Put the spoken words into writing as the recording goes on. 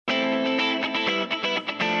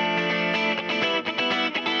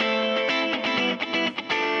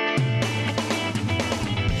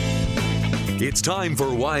It's time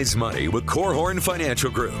for Wise Money with Korhorn Financial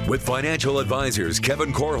Group with financial advisors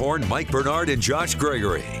Kevin Korhorn, Mike Bernard, and Josh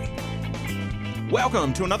Gregory.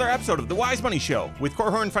 Welcome to another episode of the Wise Money Show with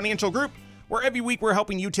Korhorn Financial Group, where every week we're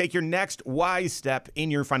helping you take your next wise step in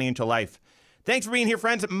your financial life. Thanks for being here,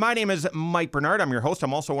 friends. My name is Mike Bernard. I'm your host.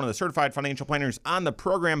 I'm also one of the certified financial planners on the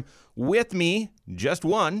program. With me, just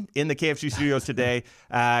one, in the KFC studios today.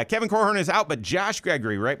 Kevin Korhorn is out, but Josh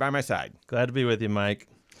Gregory right by my side. Glad to be with you, Mike.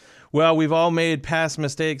 Well, we've all made past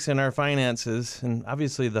mistakes in our finances, and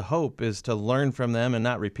obviously the hope is to learn from them and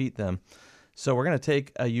not repeat them. So we're going to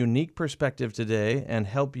take a unique perspective today and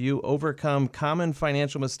help you overcome common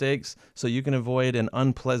financial mistakes so you can avoid an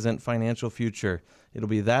unpleasant financial future. It'll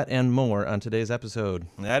be that and more on today's episode.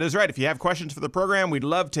 That is right. If you have questions for the program, we'd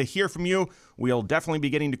love to hear from you. We'll definitely be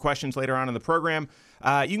getting to questions later on in the program.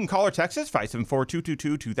 You can call or text us,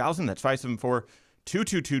 574-222-2000. That's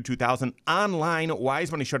 574-222-2000. Online,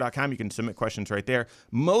 wisemoneyshow.com. You can submit questions right there.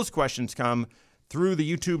 Most questions come through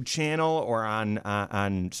the YouTube channel or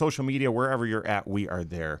on social media, wherever you're at. We are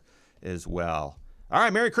there as well. All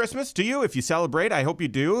right, Merry Christmas to you if you celebrate. I hope you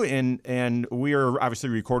do. And we are obviously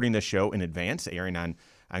recording this show in advance, airing on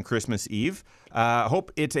Christmas Eve.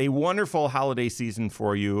 Hope it's a wonderful holiday season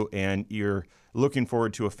for you, and you're looking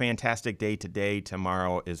forward to a fantastic day today,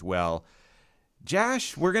 tomorrow as well.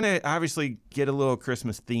 Josh, we're going to obviously get a little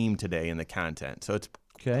Christmas theme today in the content, so it's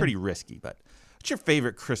pretty risky. But what's your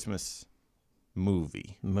favorite Christmas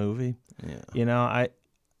movie? Yeah. You know,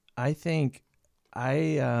 I think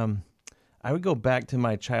I would go back to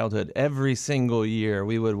my childhood. Every single year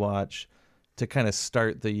we would watch, to kind of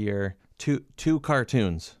start the year, two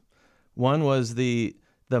cartoons. One was the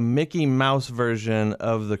Mickey Mouse version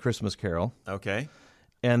of the Christmas Carol. Okay.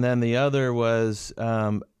 And then the other was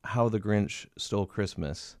How the Grinch Stole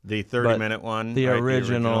Christmas. The 30-minute one. The right?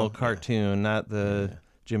 original cartoon, not the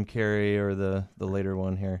Jim Carrey or the later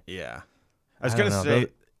one here. Yeah. I was going to say,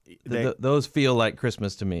 those feel like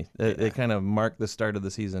Christmas to me. They kind of mark the start of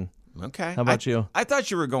the season. Okay. How about you? I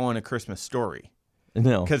thought you were going A Christmas Story.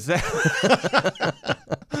 No. Because that...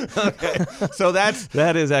 Okay. So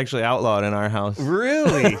that is actually outlawed in our house.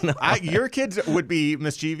 Really? No. Your kids would be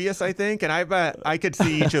mischievous, I think, and I bet I could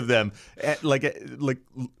see each of them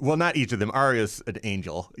well, not each of them. Arya's an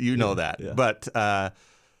angel. You know that. Yeah. But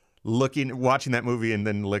watching that movie and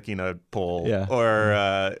then licking a pole,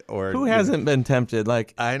 or who hasn't been tempted?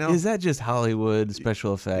 Like, I know. Is that just Hollywood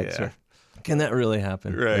special effects, or can that really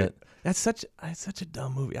happen? Right. But it's such a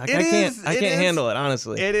dumb movie. I can't handle it,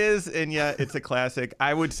 honestly. It is, and yet it's a classic.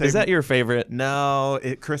 I would say. Is that your favorite? No,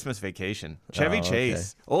 Christmas Vacation. Chevy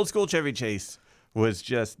Chase, old school Chevy Chase was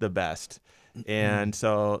just the best. And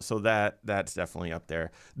so that's definitely up there.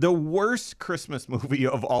 The worst Christmas movie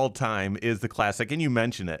of all time is the classic, and you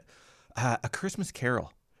mentioned it, A Christmas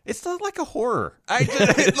Carol. It's like a horror.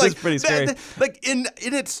 It's pretty scary. In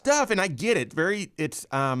its stuff, and I get it. It's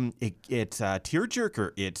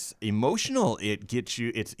tearjerker. It's emotional. It gets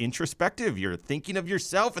you. It's introspective. You're thinking of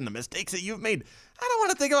yourself and the mistakes that you've made. I don't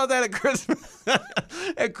want to think about that at Christmas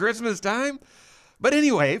at Christmas time. But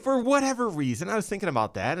anyway, for whatever reason, I was thinking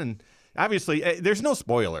about that, and obviously, there's no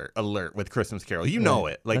spoiler alert with Christmas Carol. You know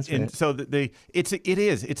it. So it's a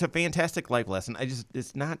fantastic life lesson.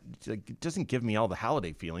 It's not, it doesn't give me all the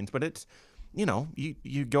holiday feelings, but it's,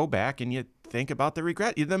 you go back and you think about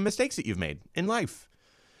the mistakes that you've made in life,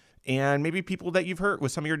 and maybe people that you've hurt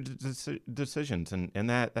with some of your decisions, and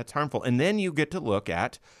that's harmful. And then you get to look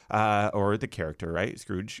at, or the character, right,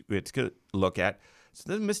 Scrooge, it's to look at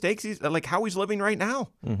the mistakes how he's living right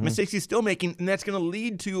now, mistakes he's still making, and that's going to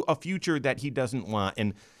lead to a future that he doesn't want.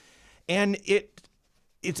 And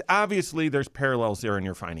it's obviously there's parallels there in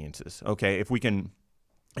your finances. Okay, if we can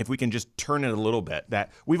just turn it a little bit,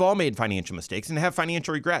 that we've all made financial mistakes and have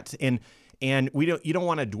financial regrets, and you don't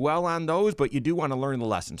want to dwell on those, but you do want to learn the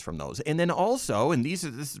lessons from those. And then also, and this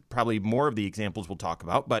is probably more of the examples we'll talk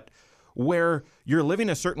about, but where you're living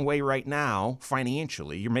a certain way right now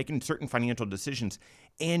financially, you're making certain financial decisions,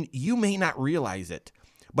 and you may not realize it,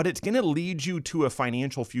 but it's going to lead you to a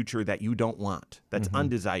financial future that you don't want, that's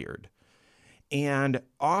undesired. And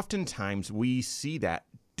oftentimes we see that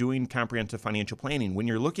doing comprehensive financial planning. When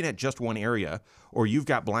you're looking at just one area, or you've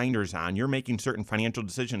got blinders on, you're making certain financial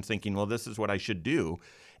decisions thinking, well, this is what I should do.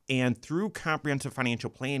 And through comprehensive financial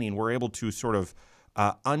planning, we're able to sort of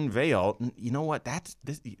unveil, you know what,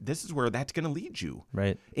 this is where that's going to lead you.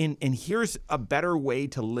 Right. And here's a better way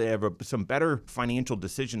to live, or some better financial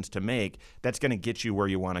decisions to make that's going to get you where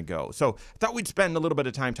you want to go. So I thought we'd spend a little bit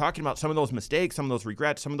of time talking about some of those mistakes, some of those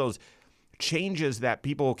regrets, some of those changes that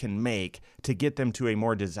people can make to get them to a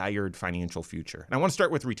more desired financial future. And I want to start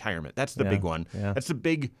with retirement. That's the big one. Yeah. That's the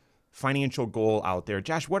big financial goal out there.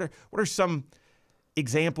 Josh, what are some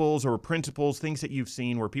examples or principles, things that you've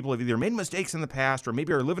seen where people have either made mistakes in the past or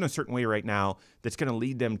maybe are living a certain way right now that's going to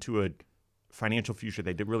lead them to a financial future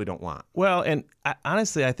they really don't want? Well, and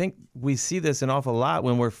honestly, I think we see this an awful lot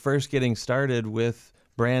when we're first getting started with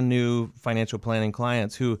brand new financial planning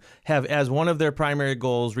clients who have as one of their primary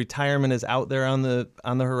goals, retirement is out there on the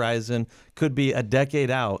horizon, could be a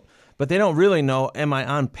decade out. But they don't really know, am I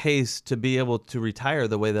on pace to be able to retire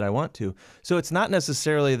the way that I want to? So it's not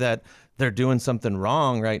necessarily that they're doing something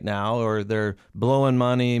wrong right now or they're blowing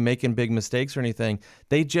money, making big mistakes or anything.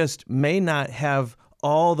 They just may not have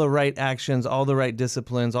all the right actions, all the right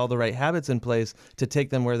disciplines, all the right habits in place to take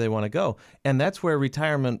them where they want to go. And that's where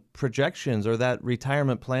retirement projections or that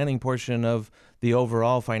retirement planning portion of the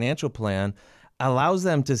overall financial plan allows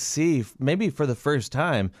them to see, maybe for the first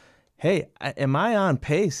time, hey, am I on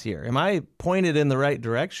pace here? Am I pointed in the right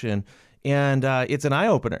direction? And it's an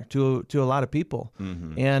eye-opener to a lot of people.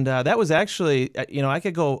 Mm-hmm. And that was actually, I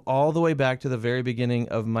could go all the way back to the very beginning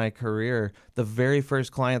of my career. The very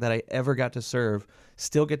first client that I ever got to serve,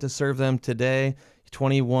 still get to serve them today,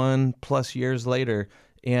 21 plus years later.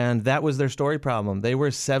 And that was their story problem. They were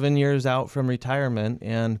 7 years out from retirement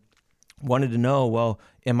and wanted to know, well,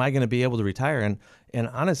 am I going to be able to retire? And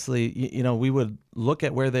honestly, we would look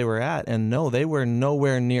at where they were at and no, they were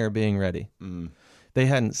nowhere near being ready. Mm. They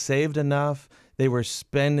hadn't saved enough. They were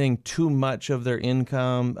spending too much of their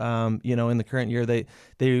income. In the current year, they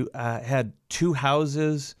had 2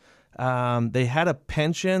 houses. They had a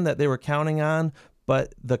pension that they were counting on,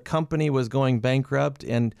 but the company was going bankrupt,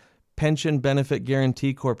 and Pension Benefit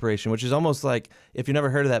Guaranty Corporation, which is almost like, if you've never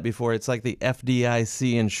heard of that before, it's like the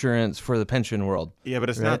FDIC insurance for the pension world. Yeah, but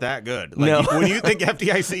it's not that good. Like, no. When you think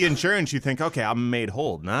FDIC insurance, you think, okay, I'm made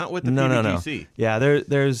whole. Not with the PBGC. No. Yeah,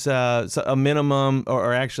 there's a minimum,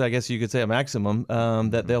 or actually, I guess you could say a maximum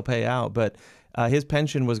that they'll pay out. But his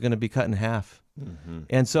pension was going to be cut in half. Mm-hmm.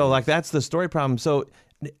 And so, that's the story problem. So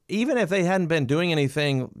even if they hadn't been doing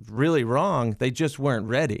anything really wrong, they just weren't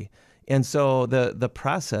ready. And so the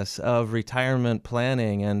process of retirement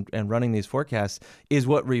planning and running these forecasts is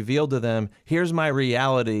what revealed to them, here's my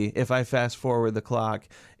reality if I fast forward the clock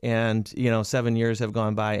and 7 years have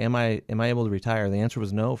gone by, am I able to retire? The answer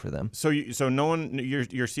was no for them. So no one, your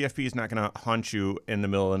CFP is not going to hunt you in the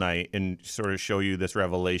middle of the night and sort of show you this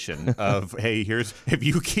revelation of, hey, if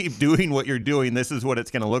you keep doing what you're doing, this is what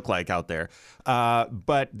it's going to look like out there.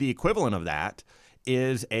 But the equivalent of that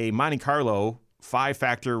is a Monte Carlo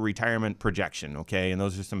 5-factor retirement projection, okay? And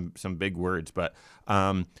those are some big words, but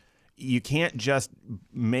you can't just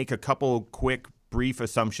make a couple quick, brief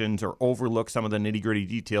assumptions or overlook some of the nitty-gritty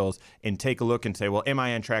details and take a look and say, well, am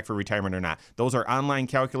I on track for retirement or not? Those are online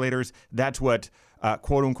calculators. That's what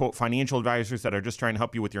quote-unquote financial advisors that are just trying to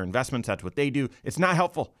help you with your investments, that's what they do. It's not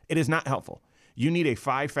helpful. It is not helpful. You need a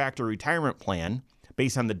 5-factor retirement plan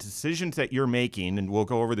based on the decisions that you're making, and we'll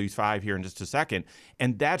go over these 5 here in just a second,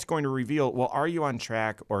 and that's going to reveal, well, are you on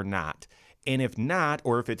track or not? And if not,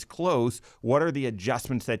 or if it's close, what are the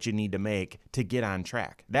adjustments that you need to make to get on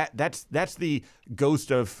track? That's the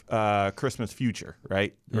ghost of Christmas future,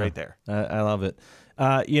 right? Yeah, right there. I love it.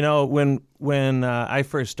 When I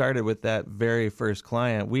first started with that very first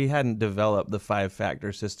client, we hadn't developed the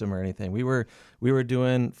 5-factor system or anything. We were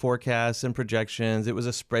doing forecasts and projections. It was a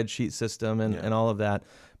spreadsheet system and all of that.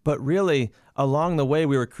 But really, along the way,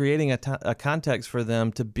 we were creating a context for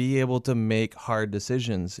them to be able to make hard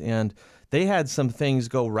decisions. And they had some things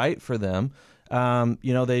go right for them.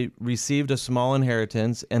 They received a small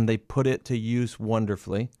inheritance and they put it to use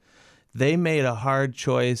wonderfully. They made a hard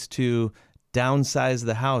choice to downsize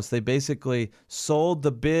the house. They basically sold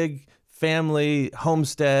the big family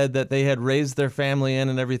homestead that they had raised their family in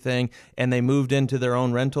and everything, and they moved into their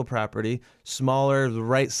own rental property, smaller, the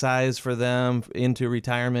right size for them, into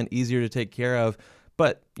retirement, easier to take care of.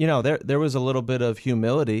 But, there was a little bit of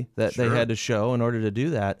humility that Sure. they had to show in order to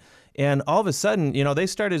do that. And all of a sudden, they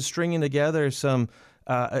started stringing together some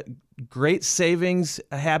great savings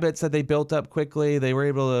habits that they built up quickly. They were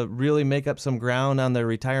able to really make up some ground on their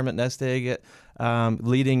retirement nest egg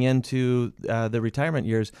leading into the retirement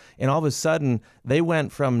years. And all of a sudden, they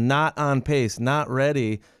went from not on pace, not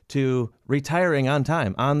ready, to retiring on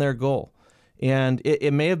time, on their goal. And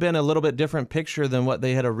it may have been a little bit different picture than what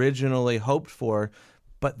they had originally hoped for,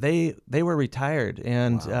 but they were retired.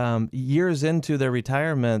 And wow. Years into their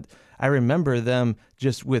retirement, I remember them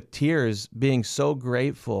just with tears being so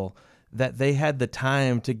grateful that they had the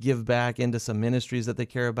time to give back into some ministries that they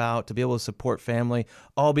care about, to be able to support family,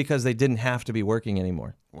 all because they didn't have to be working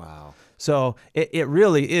anymore. Wow. So it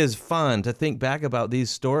really is fun to think back about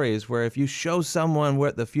these stories where if you show someone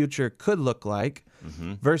what the future could look like,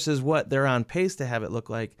 versus what they're on pace to have it look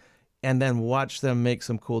like, and then watch them make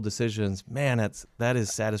some cool decisions. Man, that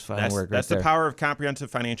is satisfying work. That's right the power of comprehensive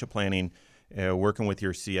financial planning, working with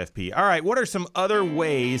your CFP. All right, what are some other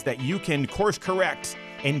ways that you can course correct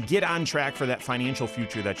and get on track for that financial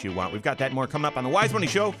future that you want? We've got that and more coming up on the Wise Money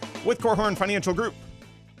Show with Korhorn Financial Group.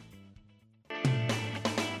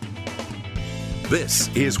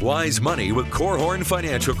 This is Wise Money with Korhorn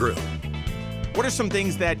Financial Group. What are some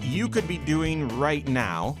things that you could be doing right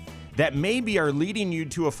now that maybe are leading you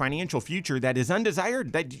to a financial future that is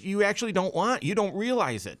undesired, that you actually don't want, you don't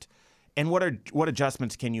realize it? And what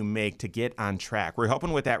adjustments can you make to get on track? We're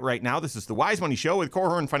helping with that right now. This is the Wise Money Show with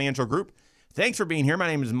Korhorn Financial Group. Thanks for being here. My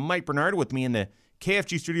name is Mike Bernard. With me in the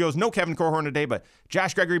KFG studios. No Kevin Korhorn today, but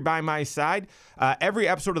Josh Gregory by my side. Every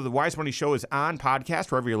episode of the Wise Money Show is on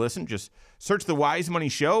podcast, wherever you listen. Just search the Wise Money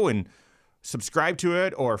Show and subscribe to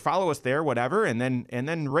it or follow us there, whatever, and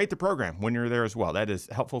then rate the program when you're there as well. That is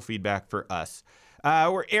helpful feedback for us.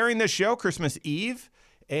 We're airing this show Christmas Eve,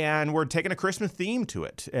 and we're taking a Christmas theme to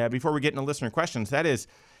it. Before we get into listener questions, that is,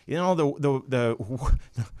 the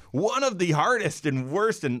one of the hardest and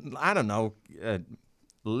worst and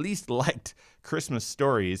least liked Christmas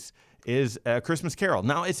stories is A Christmas Carol.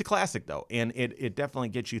 Now, it's a classic, though, and it definitely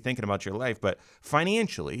gets you thinking about your life. But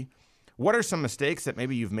financially, what are some mistakes that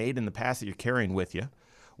maybe you've made in the past that you're carrying with you?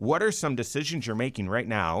 What are some decisions you're making right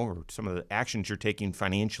now, or some of the actions you're taking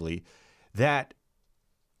financially that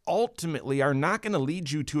ultimately are not going to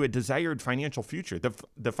lead you to a desired financial future,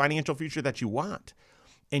 the financial future that you want?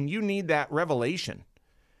 And you need that revelation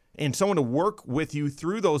and someone to work with you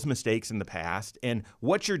through those mistakes in the past and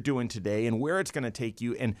what you're doing today and where it's going to take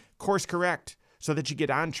you, and course correct so that you get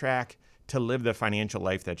on track to live the financial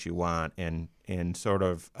life that you want. And sort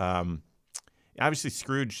of, obviously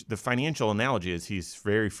Scrooge, the financial analogy is he's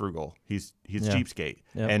very frugal. He's cheapskate.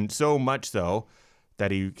 Yep. And so much so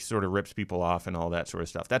that he sort of rips people off and all that sort of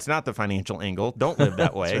stuff. That's not the financial angle. Don't live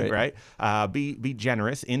that way, right? Be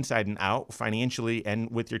generous inside and out, financially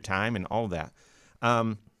and with your time and all of that.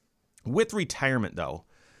 With retirement, though,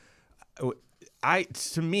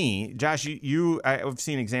 to me, Josh, I've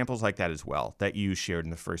seen examples like that as well that you shared in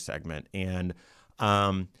the first segment, and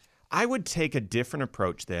I would take a different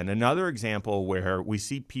approach then. Another example where we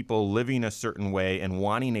see people living a certain way and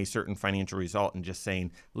wanting a certain financial result and just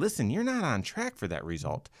saying, listen, you're not on track for that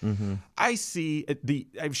result. Mm-hmm.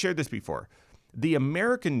 I've shared this before, the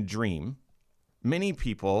American dream, many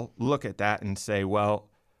people look at that and say, well,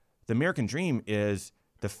 the American dream is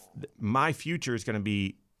my future is going to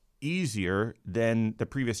be easier than the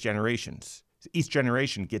previous generations. Each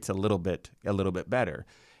generation gets a little bit better.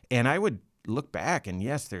 And I would look back, and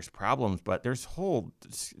yes, there's problems, but there's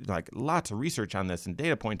lots of research on this and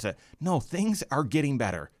data points that no, things are getting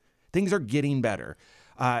better. Things are getting better.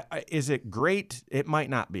 Is it great? It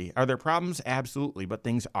might not be. Are there problems? Absolutely. But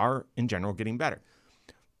things are in general getting better.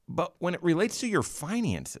 But when it relates to your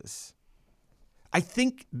finances, I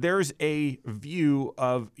think there's a view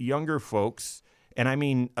of younger folks, and I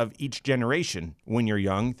mean of each generation when you're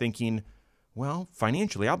young, thinking, well,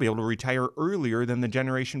 financially, I'll be able to retire earlier than the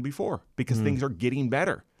generation before because things are getting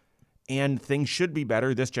better. And things should be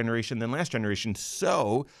better this generation than last generation.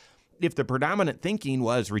 So if the predominant thinking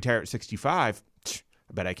was retire at 65,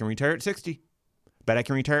 I bet I can retire at 60. Bet I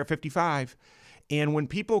can retire at 55. And when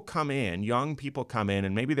people come in, young people come in,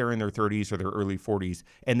 and maybe they're in their 30s or their early 40s,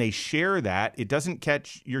 and they share that, it doesn't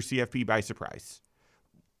catch your CFP by surprise.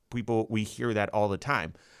 We hear that all the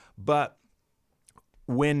time. But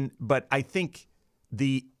I think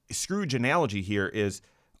the Scrooge analogy here is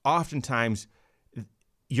oftentimes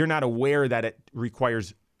you're not aware that it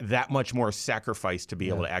requires that much more sacrifice to be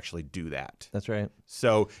able to actually do that. That's right.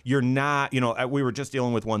 So you're not, we were just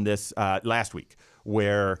dealing with one this last week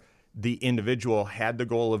where the individual had the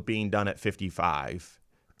goal of being done at 55,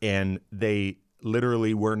 and they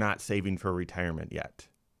literally were not saving for retirement yet.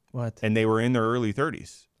 What? And they were in their early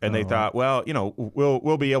 30s, and they thought, well,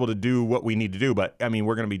 we'll be able to do what we need to do, but I mean,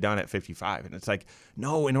 we're going to be done at 55. And it's like,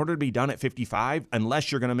 no, in order to be done at 55, unless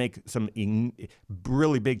you're going to make some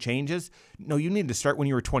really big changes, no, you need to start when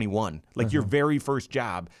you were 21, like your very first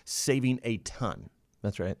job, saving a ton.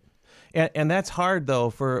 That's right. And that's hard, though,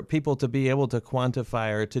 for people to be able to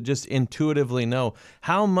quantify or to just intuitively know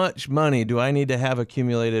how much money do I need to have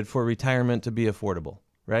accumulated for retirement to be affordable,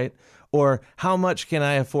 right? Or how much can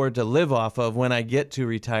I afford to live off of when I get to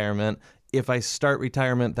retirement if I start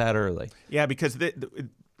retirement that early? Yeah, because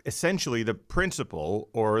essentially the principle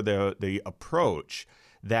or the approach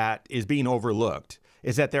that is being overlooked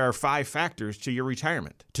is that there are 5 factors to your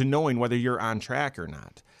retirement, to knowing whether you're on track or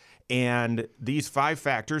not. And these 5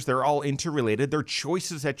 factors, they're all interrelated. They're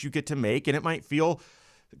choices that you get to make, and it might feel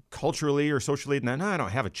culturally or socially, no, I don't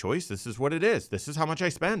have a choice. This is what it is. This is how much I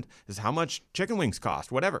spend. This is how much chicken wings cost,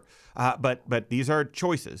 whatever. But these are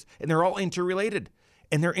choices, and they're all interrelated.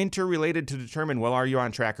 And they're interrelated to determine, well, are you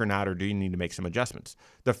on track or not, or do you need to make some adjustments?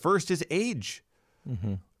 The first is age.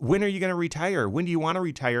 Mm-hmm. When are you going to retire? When do you want to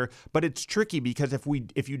retire? But it's tricky because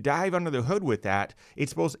if you dive under the hood with that,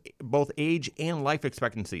 it's both age and life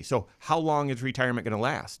expectancy. So how long is retirement going to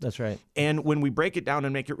last? That's right. And when we break it down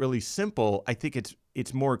and make it really simple, I think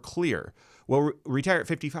it's more clear. Well, retire at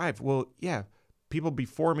 55. Well, yeah, people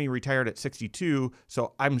before me retired at 62,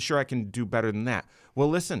 so I'm sure I can do better than that. Well,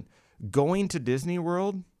 listen, going to Disney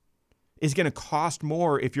World is going to cost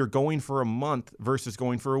more if you're going for a month versus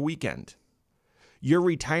going for a weekend. Your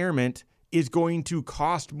retirement is going to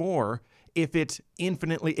cost more if it's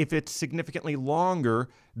significantly longer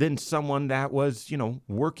than someone that was,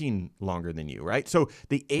 working longer than you, right? So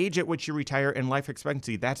the age at which you retire and life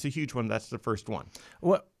expectancy, that's a huge one. That's the first one.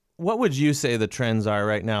 What would you say the trends are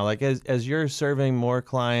right now? Like as you're serving more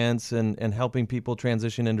clients and helping people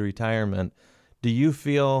transition into retirement, do you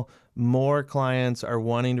feel more clients are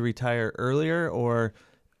wanting to retire earlier, or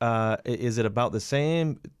is it about the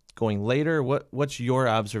same? Going later? What's your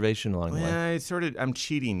observation along the way? I'm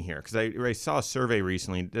cheating here because I saw a survey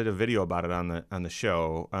recently, did a video about it on the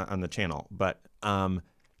show on the channel, but I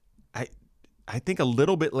think a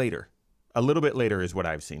little bit later is what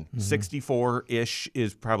I've seen. 64-ish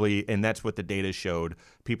is probably, and that's what the data showed.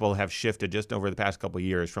 People have shifted just over the past couple of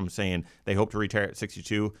years from saying they hope to retire at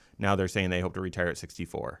 62. Now they're saying they hope to retire at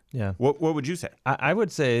 64. Yeah. What would you say? I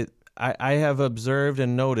would say I have observed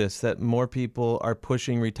and noticed that more people are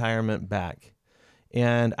pushing retirement back.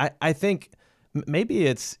 And I think maybe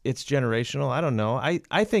it's generational. I don't know.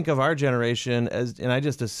 I think of our generation and I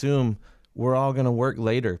just assume we're all going to work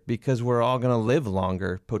later because we're all going to live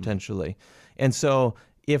longer potentially. And so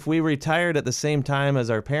if we retired at the same time as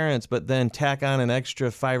our parents, but then tack on an extra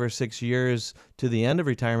 5 or 6 years to the end of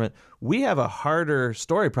retirement, we have a harder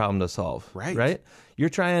story problem to solve. Right? You're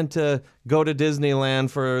trying to go to Disneyland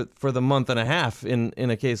for the month and a half in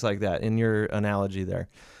a case like that, in your analogy there.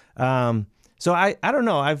 So I don't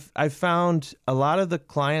know. I've found a lot of the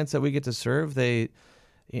clients that we get to serve, they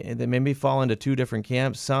maybe fall into 2 different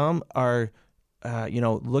camps. Some are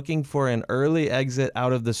looking for an early exit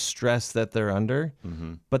out of the stress that they're under,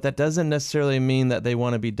 but that doesn't necessarily mean that they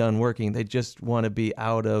want to be done working. They just want to be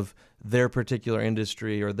out of their particular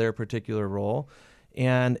industry or their particular role.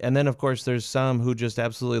 And then, of course, there's some who just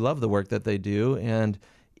absolutely love the work that they do. And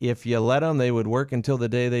if you let them, they would work until the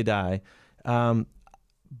day they die.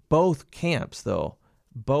 Both camps, though,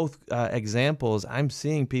 both examples, I'm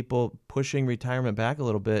seeing people pushing retirement back a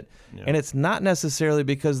little bit. Yeah. And it's not necessarily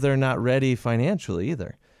because they're not ready financially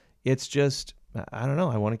either. It's just, I don't know,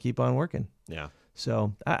 I want to keep on working. Yeah.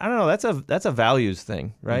 So I don't know, that's a values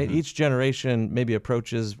thing, right? Mm-hmm. Each generation maybe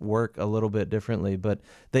approaches work a little bit differently, but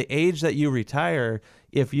the age that you retire,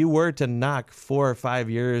 if you were to knock 4 or 5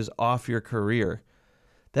 years off your career,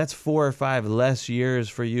 that's 4 or 5 less years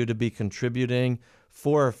for you to be contributing,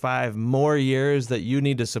 4 or 5 more years that you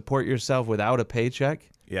need to support yourself without a paycheck.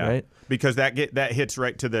 Yeah, right? Because that hits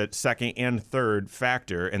right to the second and third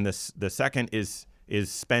factor, and the second is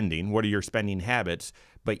spending. What are your spending habits?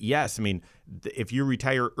 But yes, I mean, if you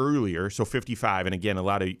retire earlier, so 55, and again, a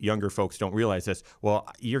lot of younger folks don't realize this, well,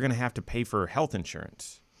 you're going to have to pay for health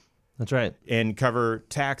insurance. That's right. And cover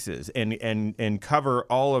taxes and cover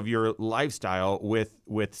all of your lifestyle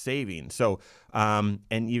with savings. So,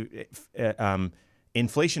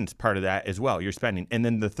 inflation's part of that as well, your spending. And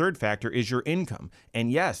then the third factor is your income. And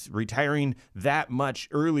yes, retiring that much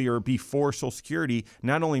earlier before Social Security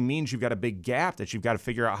not only means you've got a big gap that you've got to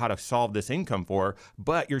figure out how to solve this income for,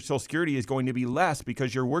 but your Social Security is going to be less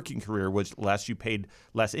because your working career was less, you paid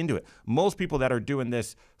less into it. Most people that are doing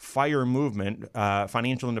this FIRE movement,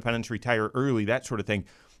 financial independence, retire early, that sort of thing,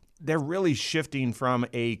 they're really shifting from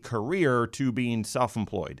a career to being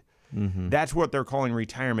self-employed. Mm-hmm. That's what they're calling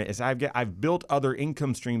retirement. Is I've built other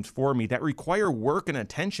income streams for me that require work and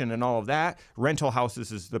attention and all of that. Rental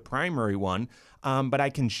houses is the primary one, but I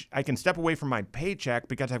can step away from my paycheck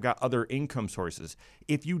because I've got other income sources.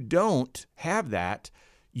 If you don't have that,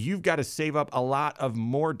 you've got to save up a lot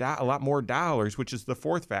more dollars, which is the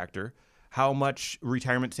fourth factor. How much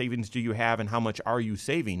retirement savings do you have, and how much are you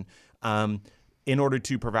saving in order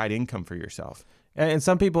to provide income for yourself? And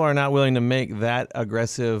some people are not willing to make that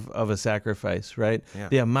aggressive of a sacrifice, right? Yeah.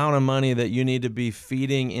 The amount of money that you need to be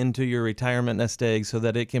feeding into your retirement nest egg so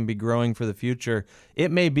that it can be growing for the future,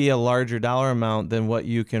 it may be a larger dollar amount than what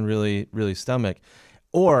you can really, really stomach.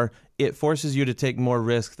 or it forces you to take more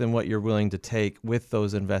risk than what you're willing to take with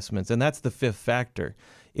those investments. And that's the fifth factor.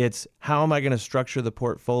 It's how am I going to structure the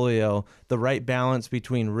portfolio, the right balance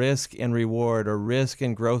between risk and reward, or risk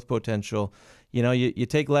and growth potential. You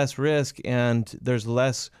take less risk and there's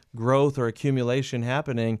less growth or accumulation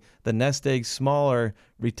happening. The nest egg's smaller.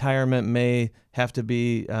 Retirement may have to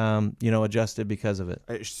be, adjusted because of it.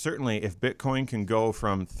 Certainly, if Bitcoin can go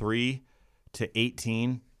from 3 to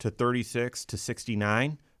 18 to 36 to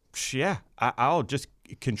 69, yeah, I'll just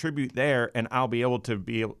contribute there and I'll be able to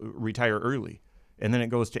retire early. And then it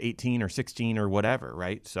goes to 18 or 16 or whatever,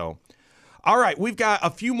 right? So, all right, we've got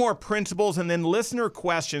a few more principles and then listener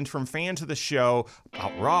questions from fans of the show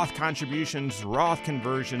about Roth contributions, Roth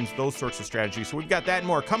conversions, those sorts of strategies. So we've got that and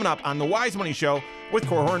more coming up on The Wise Money Show with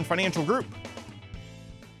Korhorn Financial Group.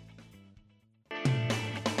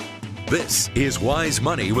 This is Wise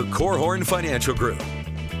Money with Korhorn Financial Group.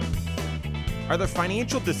 Are the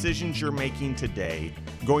financial decisions you're making today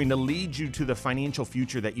going to lead you to the financial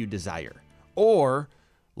future that you desire? Or,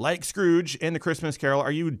 like Scrooge in The Christmas Carol,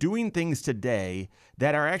 are you doing things today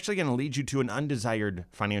that are actually going to lead you to an undesired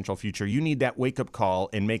financial future? You need that wake-up call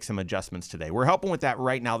and make some adjustments today. We're helping with that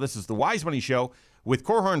right now. This is The Wise Money Show with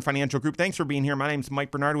Korhorn Financial Group. Thanks for being here. My name's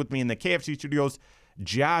Mike Bernard. With me in the KFC studios,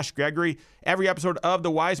 Josh Gregory. Every episode of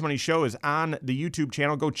The Wise Money Show is on the YouTube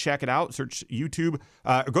channel. Go check it out. Search YouTube.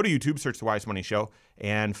 Go to YouTube, search The Wise Money Show,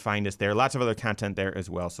 and find us there. Lots of other content there as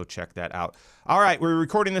well, so check that out. All right, we're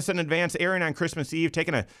recording this in advance, airing on Christmas Eve,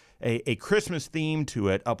 taking a Christmas theme to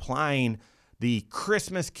it, applying the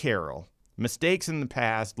Christmas Carol, mistakes in the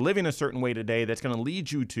past, living a certain way today that's going to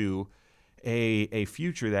lead you to a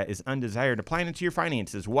future that is undesired, applying it to your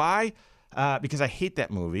finances. Why? Because I hate that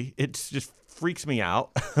movie. It just freaks me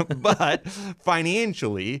out. But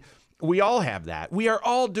financially, we all have that. We are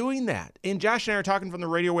all doing that. And Josh and I are talking from the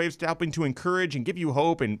radio waves, helping to encourage and give you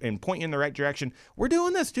hope and point you in the right direction. We're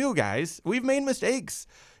doing this too, guys. We've made mistakes.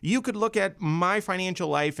 You could look at my financial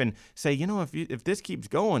life and say, if this keeps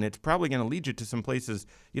going, it's probably going to lead you to some places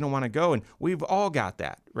you don't want to go. And we've all got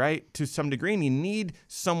that, right? To some degree. And you need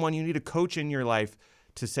a coach in your life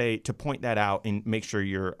to point that out and make sure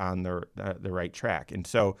you're on the right track. And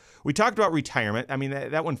so we talked about retirement. I mean,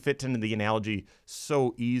 that one fits into the analogy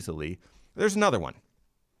so easily. There's another one,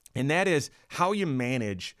 and that is how you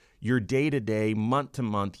manage your day-to-day,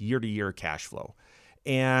 month-to-month, year-to-year cash flow.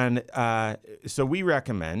 And so we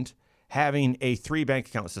recommend having a 3-bank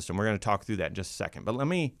account system. We're going to talk through that in just a second, but let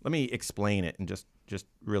me explain it and just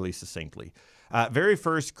really succinctly. Very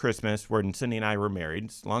first Christmas, when Cindy and I were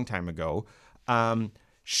married, a long time ago,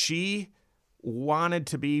 she wanted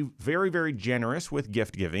to be very, very generous with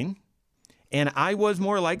gift giving. And I was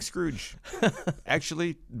more like Scrooge,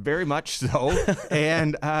 actually, very much so,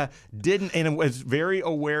 and was very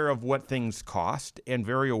aware of what things cost and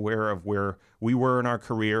very aware of where we were in our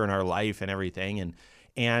career and our life and everything.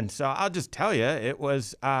 And so I'll just tell you, it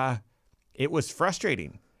was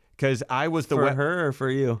frustrating because I was the for her or for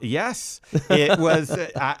you. Yes, it was.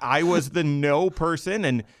 I was the no person,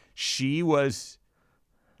 and she was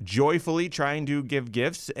joyfully trying to give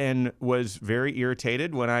gifts and was very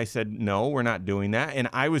irritated when I said, no, we're not doing that. And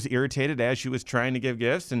I was irritated as she was trying to give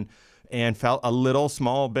gifts and felt a little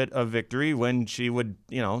small bit of victory when she would,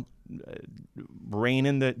 rein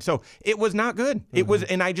in the, so it was not good. Mm-hmm. It was,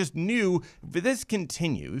 and I just knew if this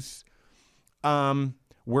continues,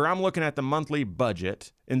 where I'm looking at the monthly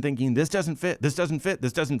budget and thinking, this doesn't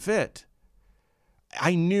fit.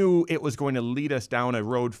 I knew it was going to lead us down a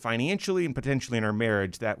road financially and potentially in our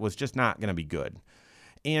marriage that was just not going to be good.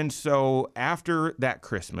 And so after that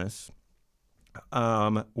Christmas,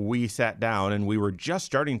 we sat down and we were just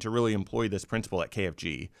starting to really employ this principle at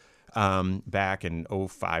KFG back in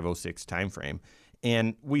 05, 06 timeframe.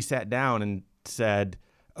 And we sat down and said,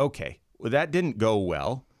 okay, well, that didn't go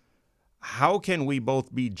well. How can we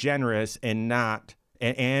both be generous and not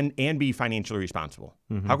and be financially responsible?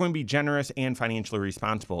 Mm-hmm. How can we be generous and financially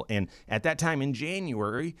responsible? And at that time in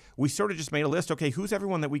January, we sort of just made a list. Okay, who's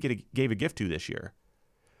everyone that we gave a gift to this year?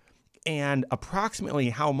 And approximately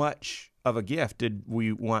how much of a gift did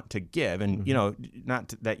we want to give? And,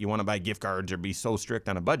 not that you want to buy gift cards or be so strict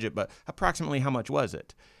on a budget, but approximately how much was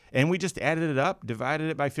it? And we just added it up, divided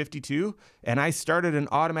it by 52, and I started an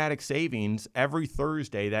automatic savings every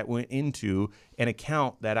Thursday that went into an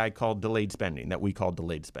account that we called delayed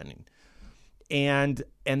spending. And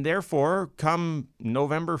therefore, come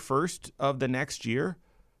November 1st of the next year,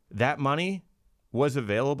 that money was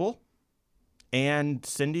available, and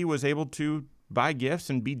Cindy was able to buy gifts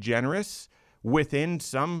and be generous within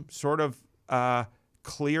some sort of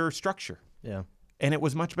clear structure. Yeah. And it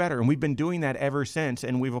was much better. And we've been doing that ever since.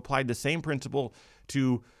 And we've applied the same principle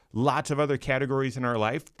to lots of other categories in our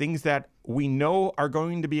life, things that we know are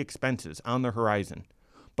going to be expenses on the horizon,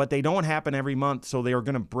 but they don't happen every month, so they are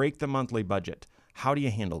going to break the monthly budget. How do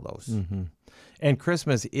you handle those? Mm-hmm. And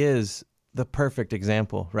Christmas is the perfect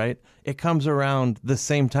example, right? It comes around the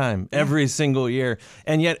same time every single year.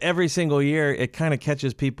 And yet every single year, it kind of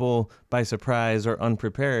catches people by surprise or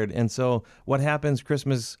unprepared. And so what happens,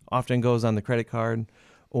 Christmas often goes on the credit card,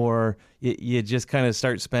 or you just kind of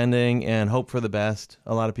start spending and hope for the best,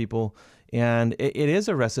 a lot of people. And it is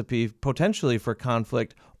a recipe potentially for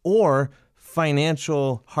conflict or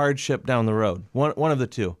financial hardship down the road. One of the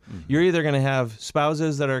two. Mm-hmm. You're either going to have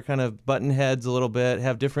spouses that are kind of button heads a little bit,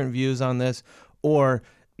 have different views on this, or,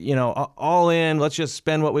 all in, let's just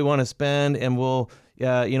spend what we want to spend and we'll,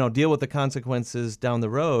 deal with the consequences down the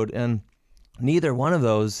road. And neither one of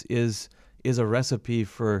those is a recipe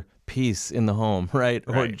for peace in the home, right?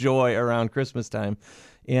 Or joy around Christmas time.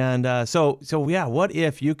 And so what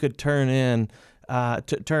if you could turn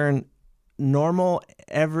normal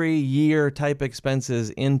every year type expenses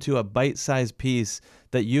into a bite-sized piece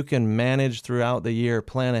that you can manage throughout the year,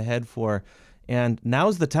 plan ahead for? And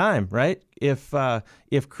now's the time, right?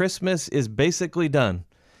 If Christmas is basically done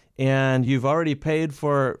and you've already paid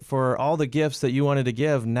for all the gifts that you wanted to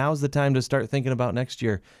give, now's the time to start thinking about next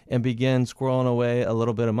year and begin squirreling away a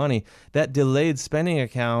little bit of money. That delayed spending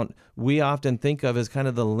account we often think of as kind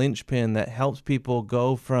of the linchpin that helps people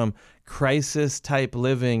go from crisis-type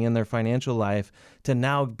living in their financial life to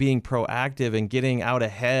now being proactive and getting out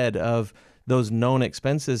ahead of those known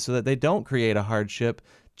expenses so that they don't create a hardship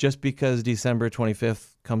just because December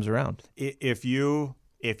 25th comes around. If you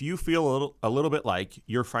feel a little bit like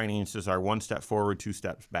your finances are one step forward, two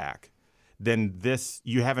steps back, then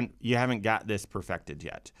you haven't got this perfected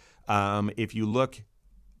yet. If you look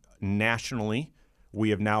nationally, we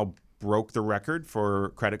have now broke the record for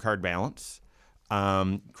credit card balance.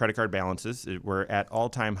 Credit card balances were at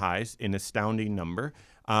all-time highs, an astounding number.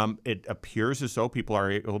 It appears as though people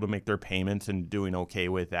are able to make their payments and doing okay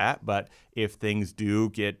with that. But if things do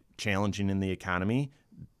get challenging in the economy,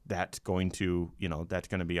 that's going to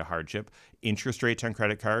be a hardship. Interest rates on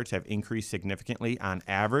credit cards have increased significantly. On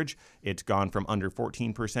average, it's gone from under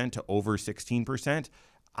 14% to over 16%.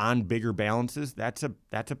 On bigger balances, that's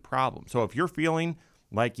a problem. So if you're feeling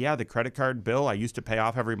like, the credit card bill I used to pay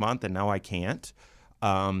off every month and now I can't,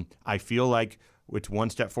 I feel like it's one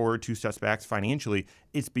step forward, two steps back financially,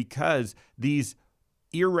 it's because these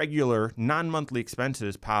irregular non-monthly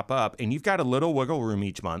expenses pop up and you've got a little wiggle room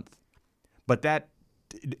each month, but that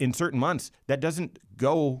in certain months, that doesn't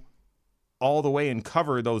go all the way and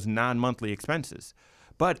cover those non-monthly expenses.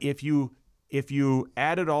 But if you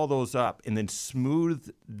added all those up and then smooth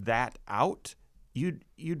that out, you'd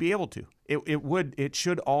be able to. It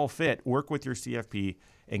should all fit. Work with your CFP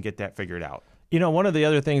and get that figured out. One of the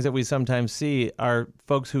other things that we sometimes see are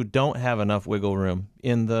folks who don't have enough wiggle room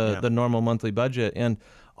in the normal monthly budget. And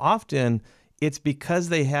often it's because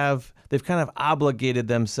they've kind of obligated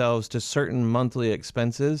themselves to certain monthly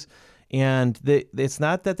expenses. And it's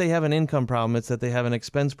not that they have an income problem, it's that they have an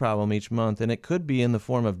expense problem each month. And it could be in the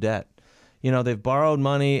form of debt. They've borrowed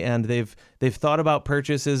money and they've thought about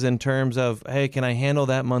purchases in terms of, hey, can I handle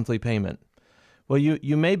that monthly payment? Well,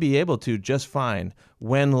 you may be able to just fine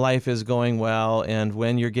when life is going well and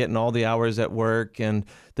when you're getting all the hours at work and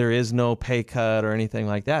there is no pay cut or anything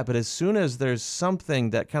like that. But as soon as there's something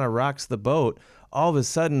that kind of rocks the boat, all of a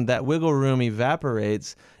sudden that wiggle room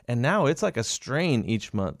evaporates and now it's like a strain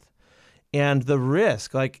each month. And the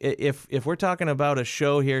risk, like if we're talking about a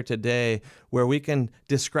show here today where we can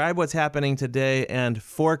describe what's happening today and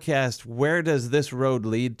forecast where does this road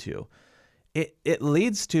lead to, it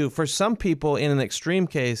leads to, for some people in an extreme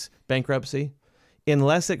case, bankruptcy. In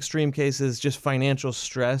less extreme cases, just financial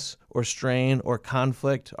stress or strain or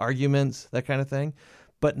conflict, arguments, that kind of thing.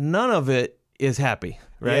 But none of it is happy,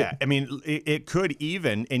 right? Yeah, I mean, it could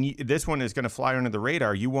even, and this one is going to fly under the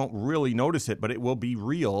radar. You won't really notice it, but it will be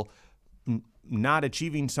real. Not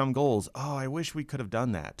achieving some goals. Oh, I wish we could have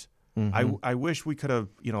done that. Mm-hmm. I wish we could have,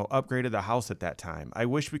 upgraded the house at that time. I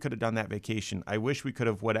wish we could have done that vacation. I wish we could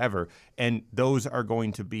have whatever. And those are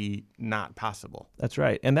going to be not possible. That's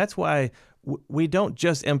right. And that's why we don't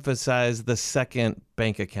just emphasize the second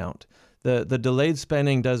bank account. The delayed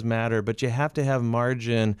spending does matter, but you have to have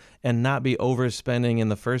margin and not be overspending in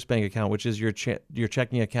the first bank account, which is your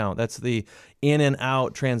checking account. That's the in and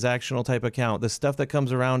out transactional type account, the stuff that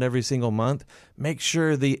comes around every single month. Make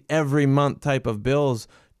sure the every month type of bills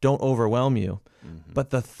don't overwhelm you. Mm-hmm. But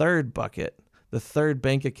the third bucket, the third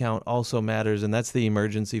bank account also matters, and that's the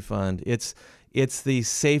emergency fund. It's the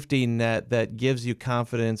safety net that gives you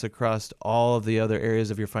confidence across all of the other areas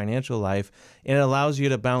of your financial life, and it allows you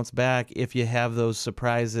to bounce back if you have those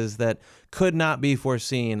surprises that could not be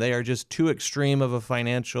foreseen. They are just too extreme of a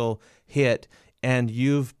financial hit, and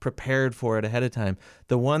you've prepared for it ahead of time.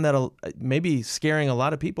 The one that'll maybe scaring a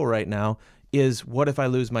lot of people right now is, what if I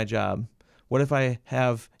lose my job? What if I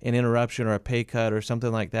have an interruption or a pay cut or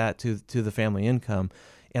something like that to the family income?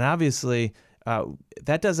 And obviously,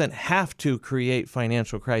 that doesn't have to create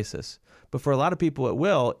financial crisis. But for a lot of people, it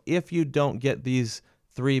will if you don't get these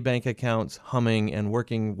 3 bank accounts humming and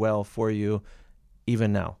working well for you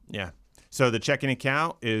even now. Yeah. So the checking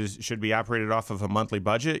account should be operated off of a monthly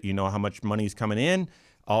budget. You know how much money is coming in,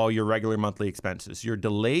 all your regular monthly expenses. Your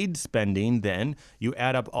delayed spending, then, you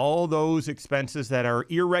add up all those expenses that are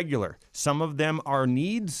irregular. Some of them are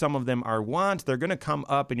needs, some of them are wants. They're going to come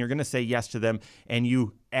up and you're going to say yes to them. And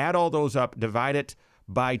you add all those up, divide it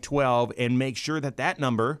by 12, and make sure that that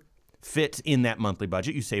number fits in that monthly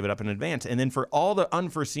budget. You save it up in advance. And then for all the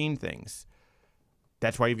unforeseen things,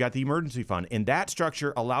 that's why you've got the emergency fund. And that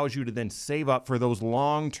structure allows you to then save up for those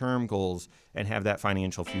long-term goals and have that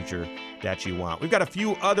financial future that you want. We've got a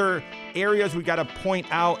few other areas we've got to point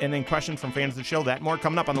out, and then questions from fans of the show. That more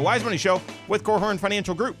coming up on the Wise Money Show with Korhorn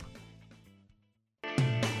Financial Group.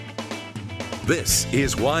 This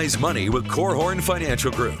is Wise Money with Korhorn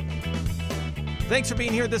Financial Group. Thanks for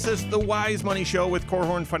being here. This is the Wise Money Show with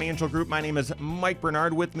Korhorn Financial Group. My name is Mike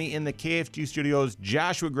Bernard. With me in the KFG studios,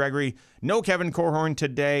 Joshua Gregory. No Kevin Korhorn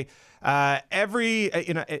today. Every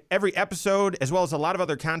episode, as well as a lot of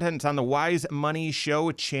other content, it's on the Wise Money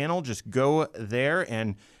Show channel. Just go there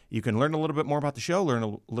and you can learn a little bit more about the show, learn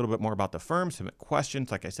a little bit more about the firm, submit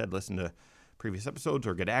questions. Like I said, listen to previous episodes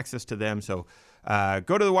or get access to them. So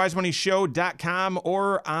go to thewisemoneyshow.com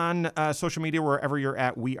or on social media, wherever you're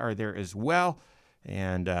at. We are there as well.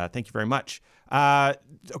 And thank you very much.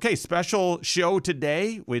 Okay, special show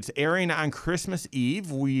today. It's airing on Christmas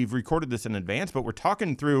Eve. We've recorded this in advance, but we're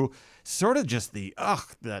talking through sort of just the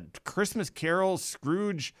Christmas Carol,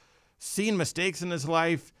 Scrooge, seeing mistakes in his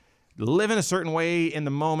life, living a certain way in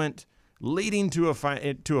the moment, leading to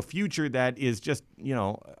a future that is just,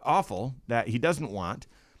 awful, that he doesn't want.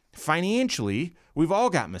 Financially, we've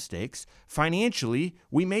all got mistakes. Financially,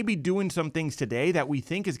 we may be doing some things today that we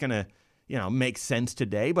think is going to make sense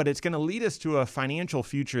today, but it's going to lead us to a financial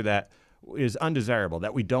future that is undesirable,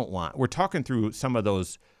 that we don't want. We're talking through some of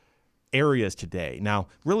those areas today. Now,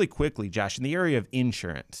 really quickly, Josh, in the area of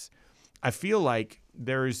insurance, I feel like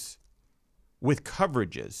with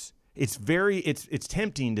coverages, it's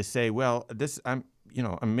tempting to say, well, I'm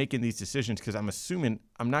making these decisions because I'm assuming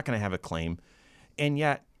I'm not going to have a claim. And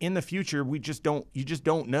yet in the future, you just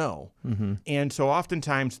don't know. Mm-hmm. And so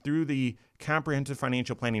oftentimes through the comprehensive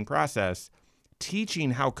financial planning process,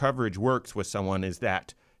 teaching how coverage works with someone is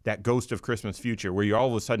that ghost of Christmas future where you all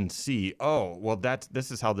of a sudden see, oh, well,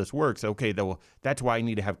 this is how this works. Okay, that's why I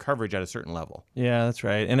need to have coverage at a certain level. Yeah, that's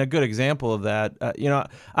right. And a good example of that,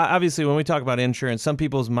 obviously when we talk about insurance, some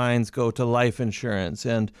people's minds go to life insurance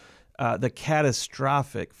and the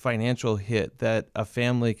catastrophic financial hit that a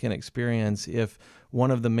family can experience if one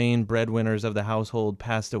of the main breadwinners of the household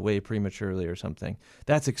passed away prematurely or something.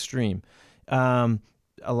 That's extreme.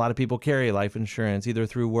 A lot of people carry life insurance either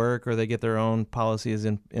through work or they get their own policies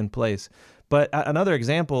in place. But another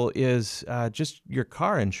example is just your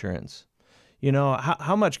car insurance.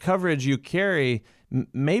 How much coverage you carry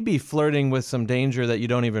may be flirting with some danger that you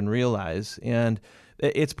don't even realize. And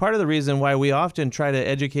it's part of the reason why we often try to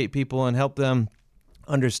educate people and help them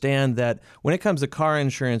understand that when it comes to car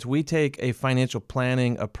insurance, we take a financial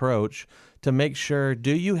planning approach to make sure,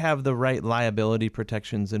 do you have the right liability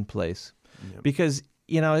protections in place? Yep. Because,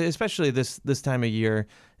 especially this time of year,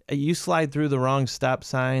 you slide through the wrong stop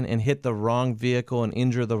sign and hit the wrong vehicle and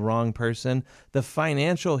injure the wrong person, the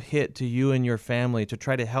financial hit to you and your family to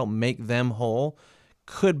try to help make them whole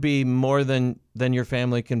could be more than your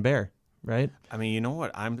family can bear. Right? I mean, you know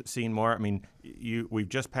what I'm seeing more? I mean, we've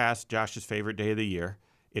just passed Josh's favorite day of the year.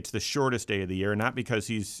 It's the shortest day of the year, not because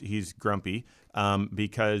he's grumpy,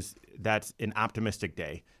 because that's an optimistic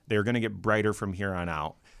day. They're going to get brighter from here on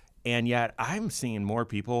out. And yet I'm seeing more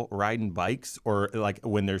people riding bikes or like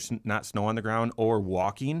when there's not snow on the ground or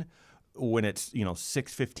walking when it's,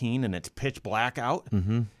 6:15 and it's pitch black out.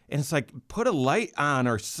 Mm-hmm. And it's like, put a light on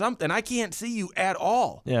or something. I can't see you at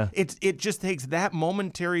all. Yeah. It just takes that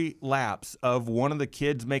momentary lapse of one of the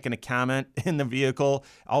kids making a comment in the vehicle.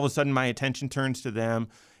 All of a sudden my attention turns to them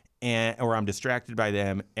or I'm distracted by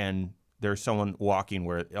them and there's someone walking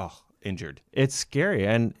where, injured. It's scary,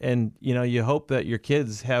 and you hope that your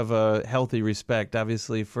kids have a healthy respect,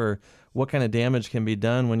 obviously, for what kind of damage can be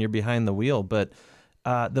done when you're behind the wheel. But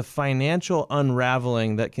the financial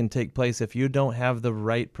unraveling that can take place if you don't have the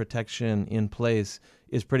right protection in place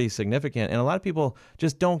is pretty significant. And a lot of people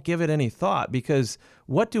just don't give it any thought, because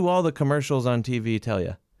what do all the commercials on TV tell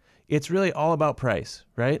you? It's really all about price,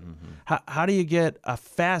 right? Mm-hmm. How do you get a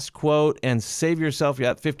fast quote and save yourself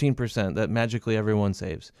that 15% that magically everyone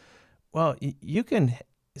saves? Well, you can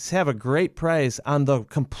have a great price on the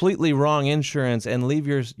completely wrong insurance and leave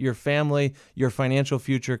your family, your financial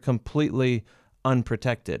future completely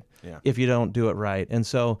unprotected if you don't do it right. And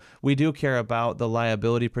so we do care about the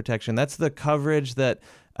liability protection. That's the coverage that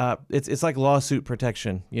it's like lawsuit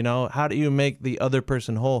protection. How do you make the other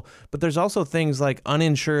person whole? But there's also things like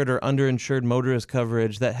uninsured or underinsured motorist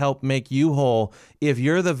coverage that help make you whole if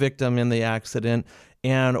you're the victim in the accident,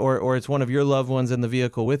 and or it's one of your loved ones in the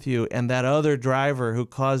vehicle with you, and that other driver who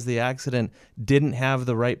caused the accident didn't have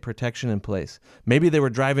the right protection in place. Maybe they were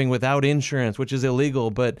driving without insurance, which is illegal,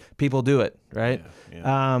 but people do it, right?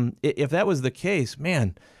 If that was the case,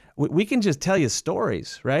 man, we can just tell you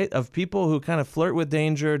stories, right, of people who kind of flirt with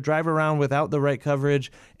danger, drive around without the right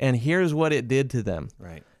coverage, and here's what it did to them.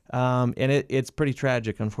 Right. And it's pretty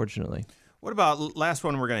tragic, unfortunately. What about last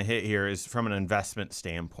one we're going to hit here is from an investment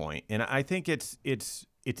standpoint. And I think it's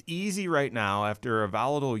easy right now after a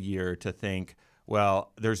volatile year to think,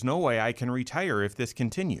 well, there's no way I can retire if this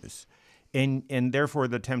continues. And therefore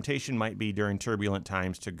the temptation might be during turbulent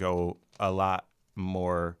times to go a lot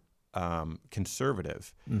more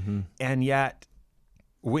conservative. Mm-hmm. And yet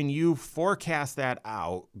when you forecast that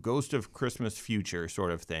out, ghost of Christmas future sort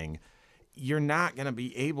of thing, you're not going to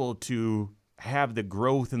be able to have the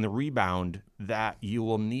growth and the rebound that you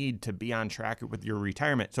will need to be on track with your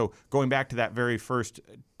retirement. So going back to that very first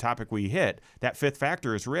topic we hit, that fifth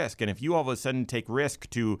factor is risk. And if you all of a sudden take risk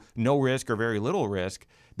to no risk or very little risk,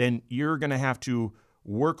 then you're going to have to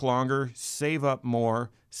work longer, save up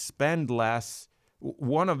more, spend less.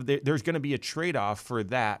 There's going to be a trade-off for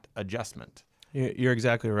that adjustment. You're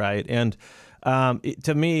exactly right. And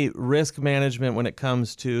to me, risk management when it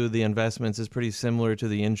comes to the investments is pretty similar to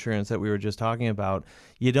the insurance that we were just talking about.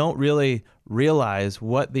 You don't really realize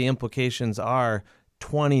what the implications are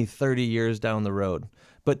 20, 30 years down the road.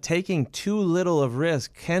 But taking too little of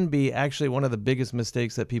risk can be actually one of the biggest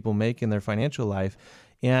mistakes that people make in their financial life.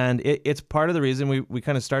 And it's part of the reason we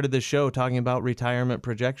kind of started this show talking about retirement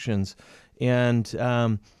projections and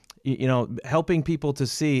helping people to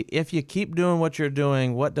see, if you keep doing what you're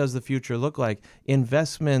doing, what does the future look like?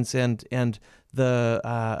 Investments and the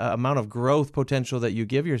amount of growth potential that you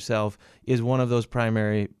give yourself is one of those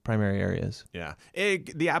primary areas. Yeah,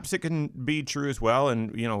 the opposite can be true as well.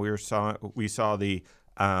 And we saw the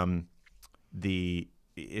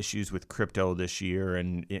issues with crypto this year,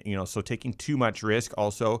 and so taking too much risk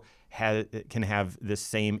also can have the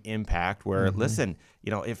same impact. Where listen,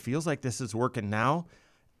 it feels like this is working now.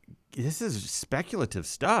 This is speculative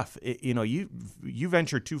stuff. You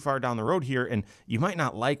venture too far down the road here, and you might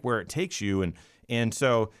not like where it takes you. And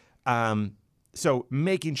so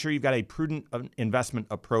making sure you've got a prudent investment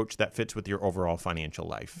approach that fits with your overall financial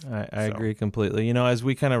life. I agree completely. As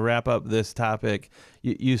we kind of wrap up this topic,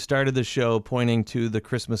 you started the show pointing to the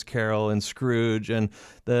Christmas Carol and Scrooge and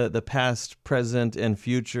the past, present, and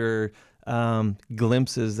future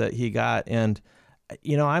glimpses that he got. And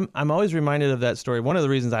I'm always reminded of that story. One of the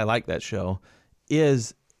reasons I like that show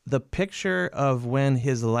is the picture of when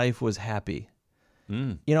his life was happy.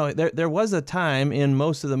 There was a time in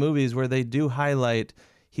most of the movies where they do highlight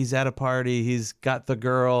he's at a party, he's got the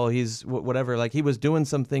girl, he's whatever. Like he was doing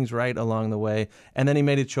some things right along the way, and then he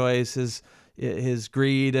made a choice. His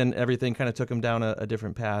greed and everything kind of took him down a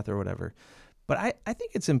different path or whatever. But I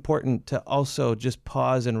think it's important to also just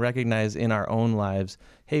pause and recognize in our own lives,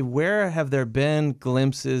 hey, where have there been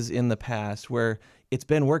glimpses in the past where it's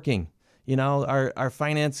been working? Our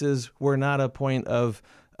finances were not a point of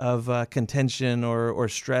contention or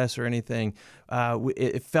stress or anything.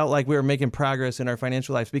 It felt like we were making progress in our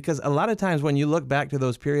financial lives, because a lot of times when you look back to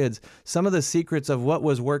those periods, some of the secrets of what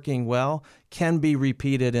was working well can be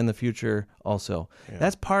repeated in the future also. Yeah.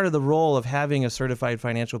 That's part of the role of having a certified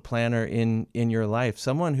financial planner in your life,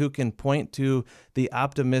 someone who can point to the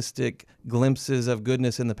optimistic glimpses of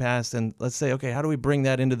goodness in the past and let's say, okay, how do we bring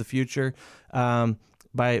that into the future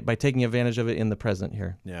by taking advantage of it in the present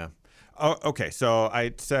here? Yeah. Oh, okay, so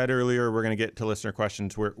I said earlier we're going to get to listener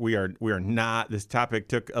questions. We are not. This topic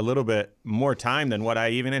took a little bit more time than what I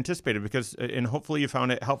even anticipated, because, and hopefully you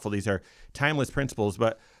found it helpful. These are timeless principles,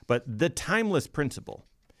 but the timeless principle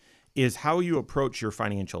is how you approach your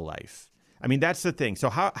financial life. I mean, that's the thing. So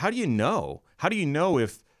how do you know? How do you know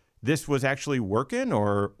if this was actually working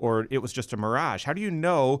or it was just a mirage? How do you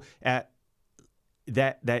know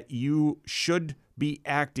that you should be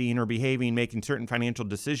acting or behaving, making certain financial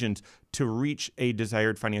decisions to reach a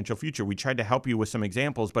desired financial future? We tried to help you with some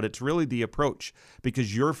examples, but it's really the approach,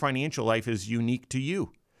 because your financial life is unique to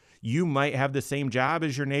you. You might have the same job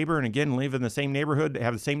as your neighbor, and again, live in the same neighborhood,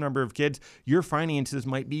 have the same number of kids. Your finances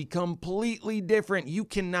might be completely different. You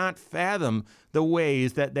cannot fathom the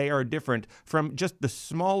ways that they are different from just the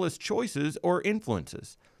smallest choices or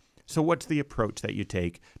influences. So what's the approach that you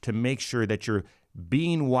take to make sure that you're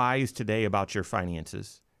being wise today about your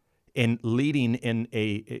finances and leading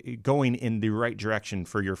in going in the right direction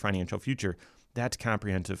for your financial future? That's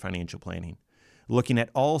comprehensive financial planning. Looking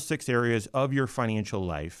at all 6 areas of your financial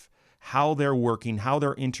life, how they're working, how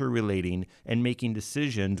they're interrelating, and making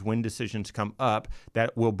decisions when decisions come up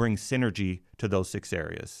that will bring synergy to those 6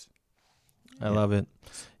 areas. I love it.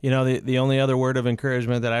 You know, the only other word of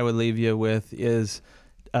encouragement that I would leave you with is,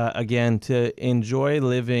 again, to enjoy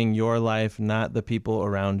living your life, not the people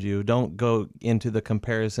around you. Don't go into the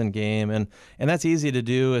comparison game. And that's easy to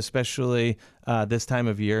do, especially this time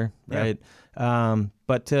of year, right?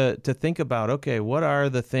 But to think about, okay, what are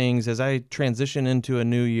the things as I transition into a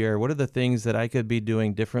new year, what are the things that I could be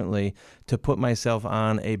doing differently to put myself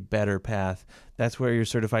on a better path? That's where your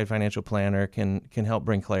certified financial planner can help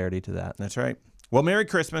bring clarity to that. That's right. Well, Merry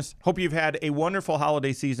Christmas. Hope you've had a wonderful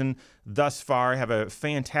holiday season thus far. Have a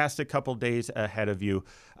fantastic couple days ahead of you.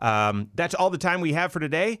 That's all the time we have for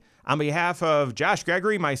today. On behalf of Josh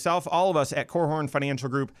Gregory, myself, all of us at Korhorn Financial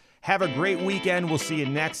Group, have a great weekend. We'll see you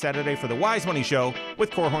next Saturday for the Wise Money Show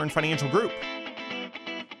with Korhorn Financial Group.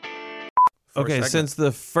 Okay, since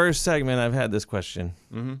the first segment, I've had this question.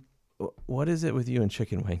 Mm-hmm. What is it with you and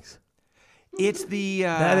chicken wings? It's the...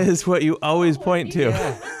 that is what you always point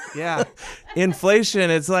to. Yeah.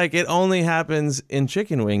 Inflation, it's like it only happens in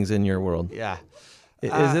chicken wings in your world. Yeah.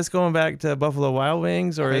 Is this going back to Buffalo Wild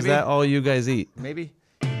Wings, or is that all you guys eat? Maybe.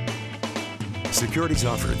 Securities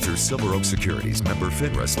offered through Silver Oak Securities, member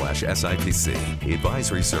FINRA/SIPC.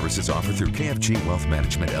 Advisory services offered through KFG Wealth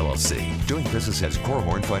Management, LLC. Doing business as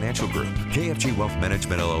Korhorn Financial Group. KFG Wealth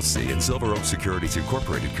Management, LLC and Silver Oak Securities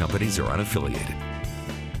Incorporated companies are unaffiliated.